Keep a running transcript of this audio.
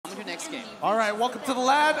next game. All right, welcome to the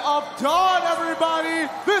land of Dawn, everybody.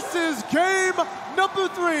 This is game number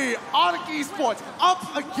 3, Onic Esports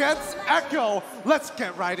up against Echo. Let's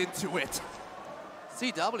get right into it.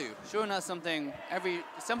 CW showing us something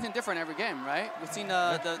different every game, right? We've seen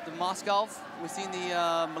the Moscow, we've seen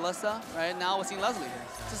the Melissa, right? Now we're seeing Leslie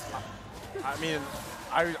here. I mean,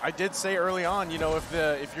 I did say early on, you know,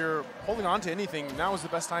 if you're holding on to anything, now is the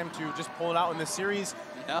best time to just pull it out in this series.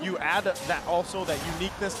 Yeah. You add that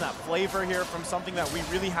uniqueness, that flavor here from something that we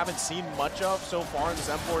really haven't seen much of so far in this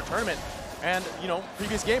M4 tournament. And, you know,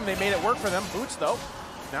 previous game, they made it work for them. Boots, though,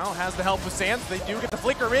 now has the help with Sands. They do get the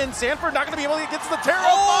flicker in. Sanford not going to be able to get to the Terra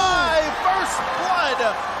 5. First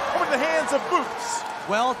blood over the hands of Boots.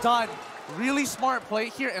 Well done. Really smart play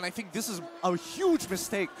here, and I think this is a huge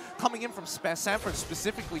mistake coming in from Sanford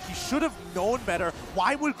specifically. He should have known better.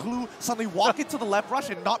 Why would Glue suddenly walk into the left rush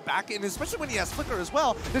and not back in, especially when he has flicker as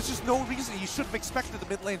well? There's just no reason. He should have expected the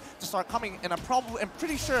mid lane to start coming, and I'm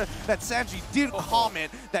pretty sure that Sanji did comment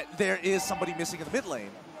that there is somebody missing in the mid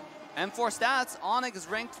lane. And for stats, Onic is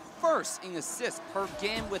ranked first in assists per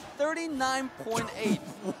game with 39.8.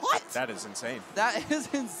 What? That is insane. That is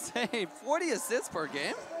insane. 40 assists per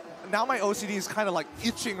game? Now my OCD is kind of like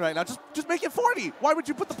itching right now. Just make it 40. Why would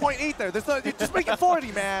you put the 0.8 there? Just make it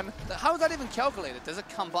 40, man. How is that even calculated? Does it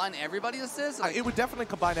combine everybody's assists? It would definitely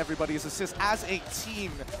combine everybody's assists as a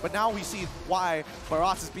team. But now we see why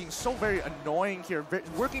Baratz is being so very annoying here.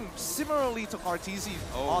 Working similarly to Cartesi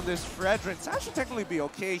on this Fredrin. That should technically be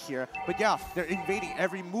okay here. But yeah, they're invading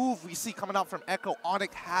every move we see coming out from Echo.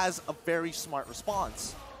 Onic has a very smart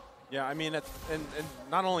response. Yeah, I mean, and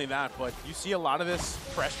not only that, but you see a lot of this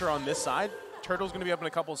pressure on this side. Turtle's going to be up in a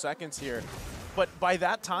couple seconds here. But by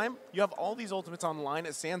that time, you have all these ultimates on the line.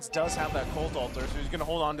 Sands does have that Cult Altar, so he's going to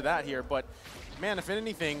hold on to that here. But, man, if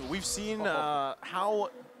anything, we've seen how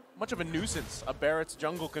much of a nuisance a Barrett's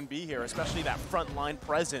jungle can be here, especially that front line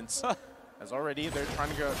presence. As already, they're trying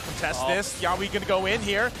to go contest this. Yawi going to go in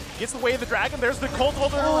here. Gets the way of the dragon. There's the Cult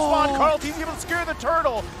Altar to respond. Carl T's able to secure the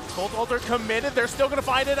turtle. Cult Altar committed. They're still going to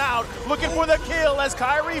find it out. Looking for the kill as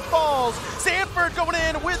Kyrie falls. Sanford going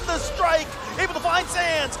in with the strike. Able to find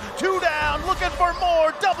Sands. 2 down. Looking for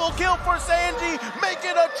more. Double kill for Sanji. Make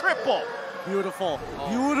it a triple. Beautiful.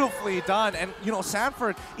 Beautifully done. And, you know,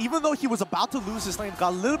 Sanford, even though he was about to lose his lane,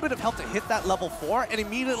 got a little bit of help to hit that level 4 and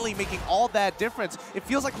immediately making all that difference. It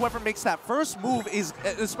feels like whoever makes that first move is,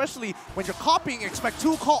 especially when you're copying, expect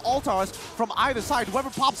 2 Cult Altars from either side. Whoever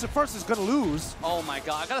pops it first is going to lose. Oh my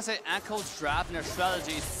god, I gotta say, Echo's draft and their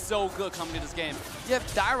strategy is so good coming to this game. You have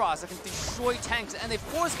Dairos that can destroy tanks, and they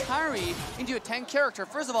force Kyrie into a tank character.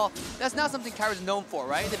 First of all, that's not something Kyrie's known for,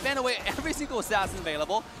 right? They ban away every single assassin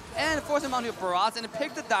available, and force him onto a Baratz, and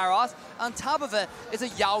pick the Dairos. On top of it, it's a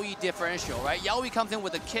Yawi differential, right? Yawi comes in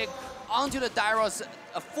with a kick onto the Dairos,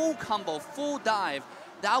 a full combo, full dive.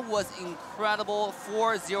 That was incredible.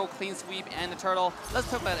 4-0 clean sweep and the turtle. Let's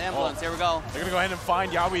talk about ambulance. Here we go. They're going to go ahead and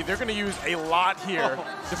find Yawi. They're going to use a lot here.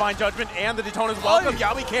 Divine Judgment and the Daytona's welcome.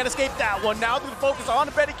 Yawi can't escape that one. Now they're going to focus on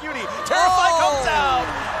the Betty Cutie. Terrify comes out.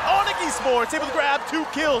 Onic Esports able to grab 2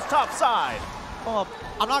 kills top side.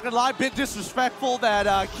 I'm not going to lie, a bit disrespectful that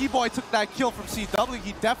Keyboy took that kill from CW.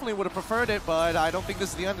 He definitely would have preferred it, but I don't think this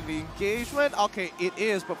is the end of the engagement. Okay, it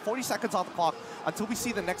is, but 40 seconds on the clock until we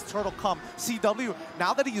see the next turtle come. CW,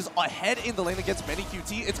 now that he is ahead in the lane against Betty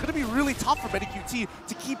QT, it's going to be really tough for Betty QT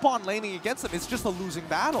to keep on laning against him. It's just a losing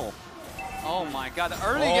battle. Oh my god, the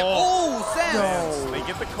early game. Oh, Sands! No. They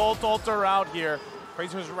get the Cult Altar out here.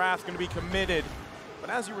 Crazier's Wrath going to be committed. But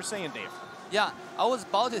as you were saying, Dave. Yeah, I was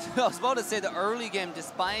about to say the early game,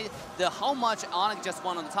 despite how much Onic just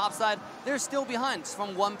won on the top side, they're still behind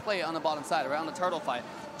from 1 play on the bottom side, right, on the turtle fight.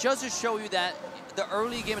 Just to show you that the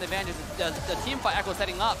early game advantage, the team fight Echo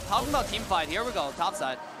setting up. Talking about team fight, here we go, top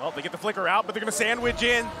side. Well, they get the flicker out, but they're going to sandwich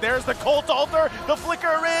in. There's the Cult Altar, the flicker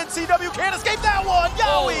in. CW can't escape that one.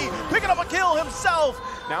 Yawi picking up a kill himself.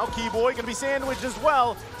 Now Keyboy going to be sandwiched as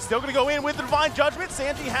well. Still going to go in with the Divine Judgment.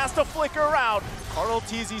 Sanji has to flicker out. Carl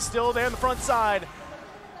TZ still there on the front side.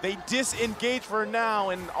 They disengage for now,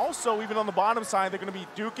 and also even on the bottom side, they're going to be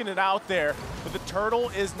duking it out there. But the turtle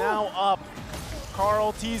is now up.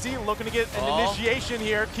 Carl TZ looking to get an initiation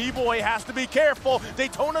here. Keyboy has to be careful.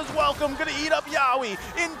 Daytona's welcome, gonna eat up Yawi.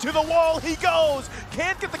 Into the wall he goes.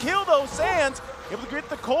 Can't get the kill though, Sands. Able to get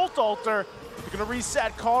the Cult Altar. They're gonna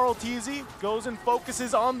reset. Carl TZ goes and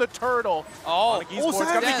focuses on the turtle. Onic Esports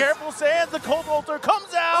gotta be careful, Sands. The Cult Altar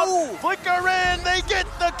comes out. Flicker in, they get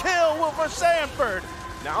the kill for Sanford.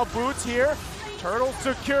 Now Boots here. Turtle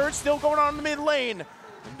secured, still going on in the mid lane.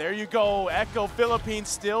 And there you go, Echo Philippines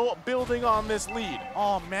still building on this lead.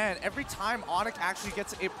 Oh man, every time Onic actually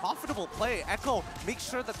gets a profitable play, Echo makes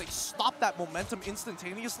sure that they stop that momentum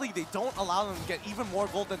instantaneously. They don't allow them to get even more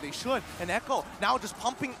gold than they should. And Echo now just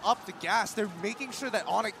pumping up the gas. They're making sure that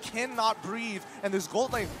Onic cannot breathe. And this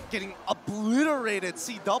gold lane getting obliterated.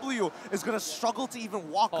 CW is going to struggle to even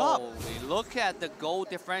walk up. Holy, look at the gold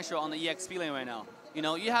differential on the EXP lane right now. You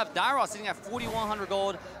know, you have Dairos sitting at 4,100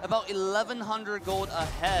 gold, about 1,100 gold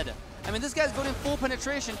ahead. I mean, this guy's building full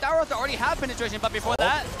penetration. Dairos already have penetration, but before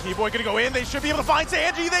that... Keyboy gonna go in. They should be able to find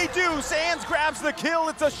Sanji. They do. Sands grabs the kill.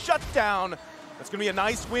 It's a shutdown. That's gonna be a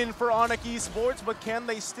nice win for Onic Esports, but can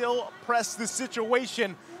they still press the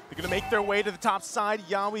situation? They're gonna make their way to the top side.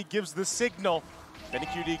 Yawi gives the signal.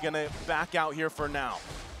 BennyQD gonna back out here for now.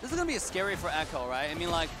 This is gonna be scary for Echo, right? I mean,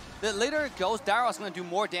 like, the later it goes, Dairos is gonna do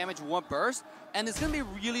more damage with one burst, and it's gonna be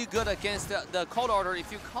really good against the cold order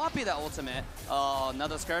if you copy that ultimate.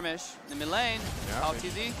 Another skirmish in the mid lane. Yeah, Out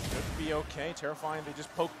TZ. Should be okay. Terrifying. They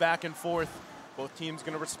just poke back and forth. Both teams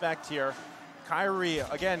gonna respect here. Kyrie,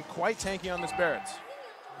 again, quite tanky on this Barretts.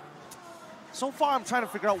 So far, I'm trying to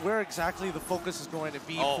figure out where exactly the focus is going to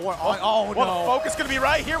be for Onic. Well, the focus gonna be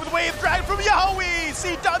right here with Wave Dragon from Yawi.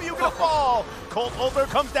 CW gonna fall. Colt Holder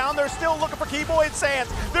comes down. They're still looking for Keyboy and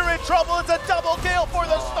Sands. They're in trouble. It's a double kill for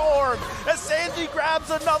the Storm. As Sanji grabs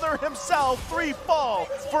another himself. 3 fall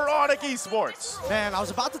for Onic Esports. Man, I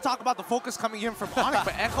was about to talk about the focus coming in from Onic,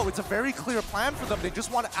 but Echo, it's a very clear plan for them. They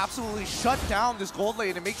just want to absolutely shut down this gold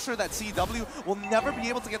lane and make sure that CW will never be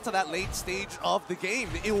able to get to that late stage of the game.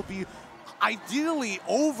 It will be ideally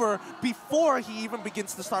over before he even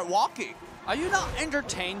begins to start walking. Are you not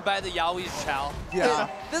entertained by the Yawi's Chow? Yeah.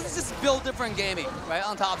 This is just build different gaming, right,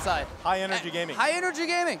 on top side. High energy gaming. High energy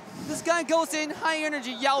gaming. This guy goes in, high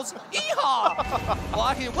energy, yells, "Yeehaw!"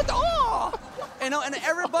 Walking, what the, oh! You know, and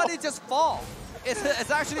everybody just fall. It's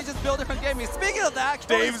actually just build different gaming. Speaking of that,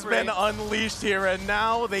 Dave's been unleashed here, and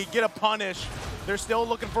now they get a punish. They're still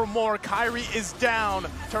looking for more. Kyrie is down.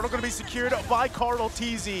 Turtle gonna be secured by Cardinal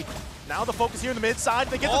TZ. Now the focus here in the mid side.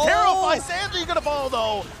 They get the terrify. Sanji gonna fall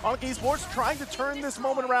though. Onic Esports trying to turn this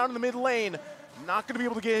moment around in the mid lane. Not gonna be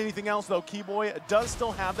able to get anything else though. Keyboy does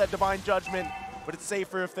still have that divine judgment, but it's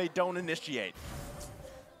safer if they don't initiate.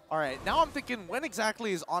 All right, now I'm thinking, when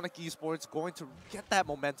exactly is Onic Esports going to get that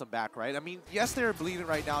momentum back, right? I mean, yes, they're bleeding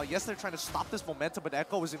right now. Yes, they're trying to stop this momentum, but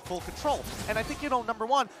Echo is in full control. And I think, you know, number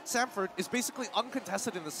one, Sanford is basically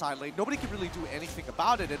uncontested in the side lane. Nobody can really do anything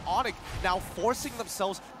about it. And Onic now forcing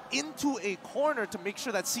themselves into a corner to make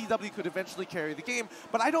sure that CW could eventually carry the game.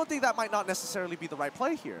 But I don't think that might not necessarily be the right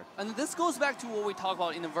play here. And this goes back to what we talked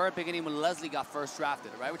about in the very beginning when Leslie got first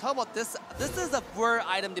drafted, right? We talked about this. This is a very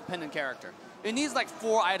item-dependent character. It needs like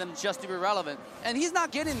 4 items just to be relevant. And he's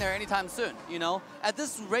not getting there anytime soon, you know? At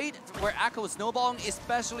this rate where Echo is snowballing,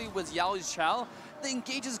 especially with Yaoi's Chow, the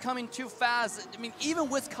engage is coming too fast. I mean, even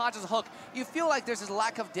with Koch's hook, you feel like there's this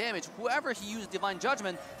lack of damage. Whoever he used Divine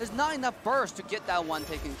Judgment, there's not enough burst to get that one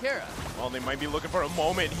taken care of. Well, they might be looking for a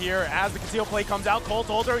moment here as the conceal play comes out. Colt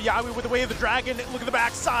Holder, Yawi with the Way of the Dragon. Look at the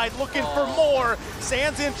backside, looking for more.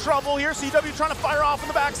 Sands in trouble here. CW trying to fire off on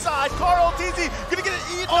the backside. Carl TZ gonna get it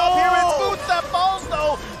eaten up here. It's Boots that falls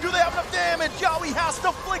though. Do they have enough damage? Yawi has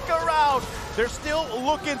to flicker out. They're still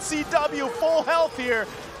looking. CW full health here.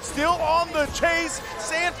 Still on the chase,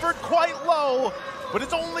 Sanford quite low, but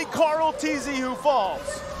it's only Carl TZ who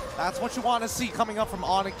falls. That's what you want to see coming up from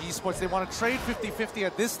Onic Esports. They want to trade 50-50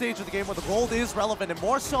 at this stage of the game where the gold is relevant, and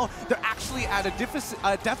more so, they're actually at a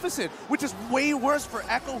deficit, which is way worse for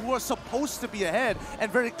Echo, who are supposed to be ahead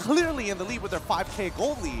and very clearly in the lead with their 5K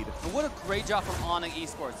gold lead. But what a great job from Onic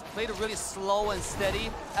Esports. Played it really slow and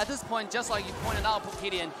steady. At this point, just like you pointed out,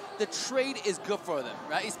 Gideon, the trade is good for them,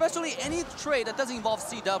 right? Especially any trade that doesn't involve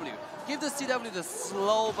CW. Give the CW the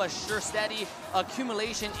slow but sure steady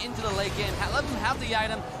accumulation into the late game. Let him have the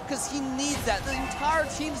item because he needs that. The entire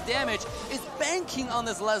team's damage is banking on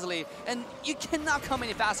this Leslie, and you cannot come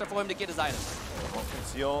any faster for him to get his item.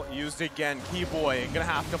 Conceal used again. Keyboy gonna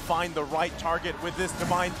have to find the right target with this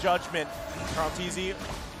Divine Judgment. Carl TZ,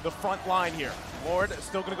 the front line here. Lord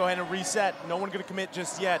still gonna go ahead and reset. No one gonna commit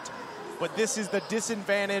just yet. But this is the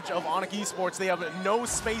disadvantage of Onic Esports. They have no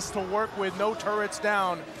space to work with, no turrets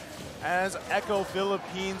down. As Echo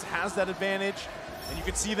Philippines has that advantage. And you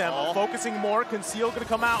can see them focusing more. Conceal going to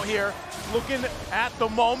come out here. Looking at the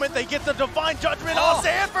moment. They get the Divine Judgment on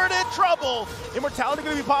Sanford in trouble. Immortality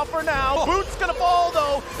going to be popped for now. Boot's going to fall,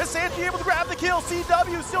 though. Is Sanji able to grab the kill?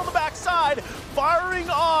 CW still on the backside. Firing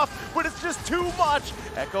off, but it's just too much.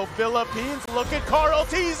 Echo Philippines, look at Carl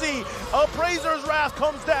Teasy. Appraiser's Wrath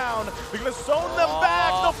comes down. They're going to zone them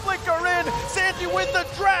back. The flicker in. Sanji with the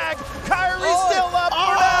drag. Kyrie's still up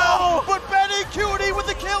for now. But Benny Cutie with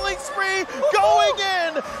the killing spree going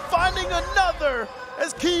in. Finding another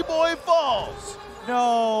as Keyboy falls.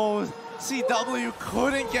 No, CW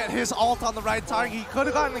couldn't get his ult on the right target. He could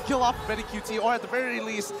have gotten the kill off of Betty QT, or at the very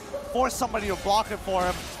least, forced somebody to block it for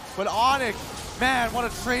him. But Onic, man, what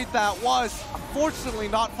a trade that was. Unfortunately,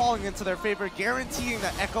 not falling into their favor, guaranteeing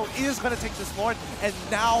that Echo is going to take this Lord, and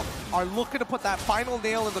now are looking to put that final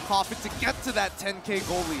nail in the coffin to get to that 10K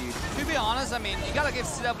goal lead. To be honest, I mean, you got to give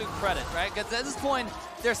CW credit, right? Because at this point,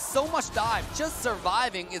 there's so much dive. Just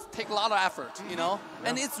surviving takes a lot of effort, you know?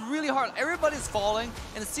 And it's really hard. Everybody's falling,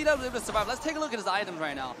 and CW able to survive. Let's take a look at his items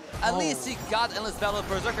right now. At least he got Endless Battle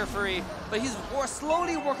Berserker free, but he's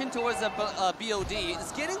slowly working towards a BOD.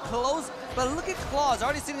 It's getting close, but look at Claws.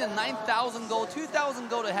 Already sitting at 9,000 gold, 2,000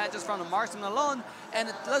 gold ahead just from the marksman alone.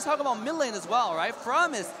 And let's talk about mid lane as well, right?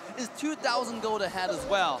 Promise is 2,000 gold ahead as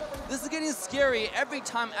well. This is getting scary every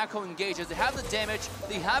time Echo engages. They have the damage,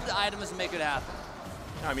 they have the items to make it happen.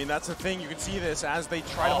 I mean, that's the thing. You can see this as they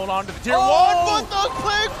try to hold on to the tier 1. But the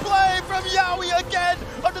quick play from Yawi again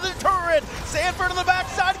under the turret. Sanford on the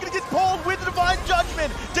backside going to get pulled with the Divine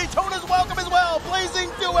Judgment. Daytona's welcome as well. Blazing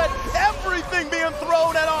to it. Everything being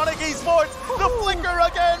thrown at Onic Esports. The flicker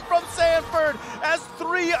again from Sanford as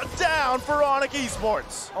 3 down for Onic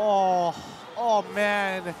Esports. Oh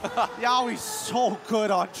man, Yawi's so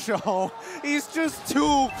good on show. He's just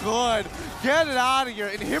too good. Get it out of here.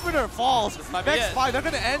 Inhibitor falls. Next fight, they're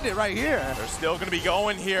going to end it right here. They're still going to be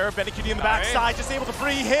going here. Benekudi in the backside, just able to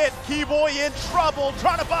free hit. Keyboy in trouble,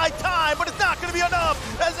 trying to buy time, but it's not going to be enough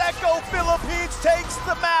as Echo Philippines takes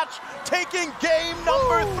the match, taking game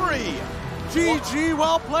number 3. GG,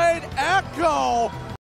 well played, Echo.